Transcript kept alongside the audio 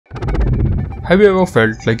Have you ever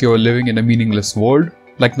felt like you were living in a meaningless world?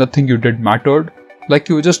 Like nothing you did mattered? Like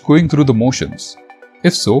you were just going through the motions?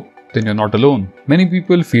 If so, then you're not alone. Many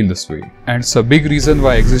people feel this way, and it's a big reason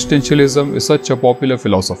why existentialism is such a popular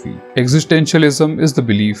philosophy. Existentialism is the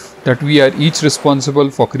belief that we are each responsible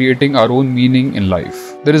for creating our own meaning in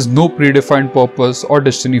life. There is no predefined purpose or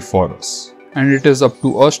destiny for us, and it is up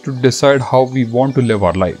to us to decide how we want to live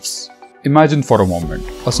our lives. Imagine for a moment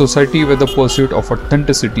a society where the pursuit of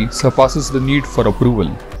authenticity surpasses the need for approval,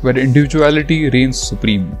 where individuality reigns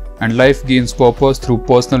supreme, and life gains purpose through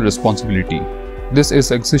personal responsibility. This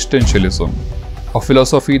is existentialism, a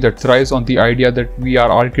philosophy that thrives on the idea that we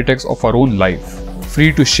are architects of our own life,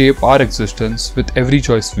 free to shape our existence with every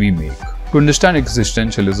choice we make. To understand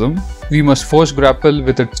existentialism, we must first grapple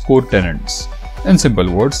with its core tenets. In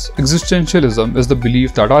simple words, existentialism is the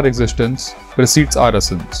belief that our existence precedes our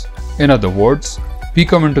essence. In other words, we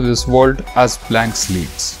come into this world as blank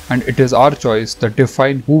slates, and it is our choice that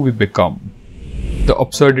defines who we become. The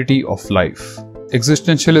absurdity of life.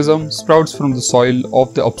 Existentialism sprouts from the soil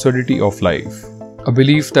of the absurdity of life, a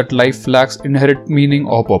belief that life lacks inherent meaning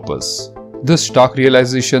or purpose. This stark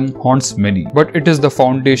realization haunts many, but it is the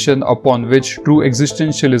foundation upon which true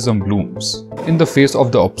existentialism blooms. In the face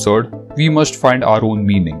of the absurd, we must find our own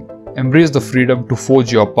meaning. Embrace the freedom to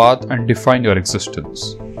forge your path and define your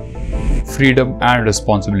existence. Freedom and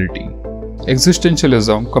responsibility.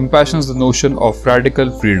 Existentialism compassions the notion of radical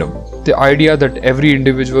freedom, the idea that every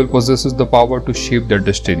individual possesses the power to shape their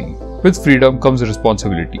destiny. With freedom comes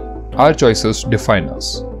responsibility. Our choices define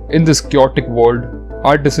us. In this chaotic world,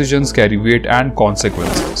 our decisions carry weight and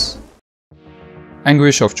consequences.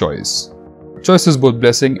 Anguish of choice. Choice is both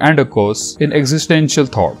blessing and a curse in existential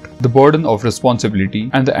thought. The burden of responsibility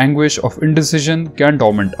and the anguish of indecision can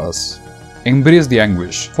torment us. Embrace the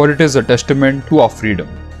anguish, for it is a testament to our freedom.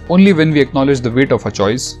 Only when we acknowledge the weight of a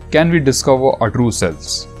choice can we discover our true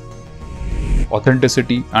selves.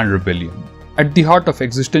 Authenticity and rebellion. At the heart of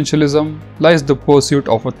existentialism lies the pursuit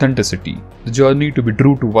of authenticity, the journey to be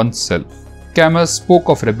true to oneself. Camus spoke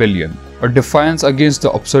of rebellion, a defiance against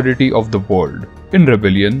the absurdity of the world. In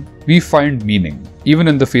rebellion, we find meaning, even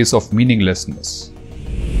in the face of meaninglessness.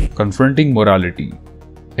 Confronting morality.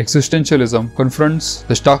 Existentialism confronts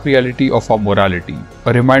the stark reality of our morality,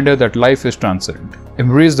 a reminder that life is transient.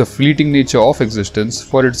 Embrace the fleeting nature of existence,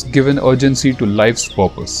 for its given urgency to life's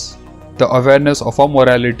purpose. The awareness of our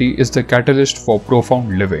morality is the catalyst for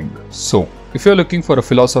profound living. So, if you're looking for a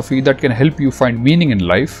philosophy that can help you find meaning in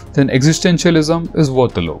life, then existentialism is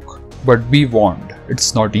worth a look. But be warned,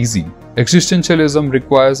 it's not easy. Existentialism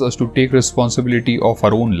requires us to take responsibility of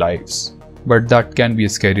our own lives. But that can be a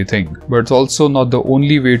scary thing. But it's also not the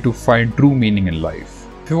only way to find true meaning in life.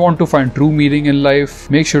 If you want to find true meaning in life,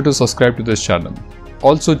 make sure to subscribe to this channel.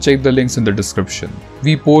 Also check the links in the description.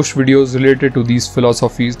 We post videos related to these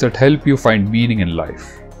philosophies that help you find meaning in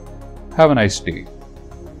life. Have a nice day.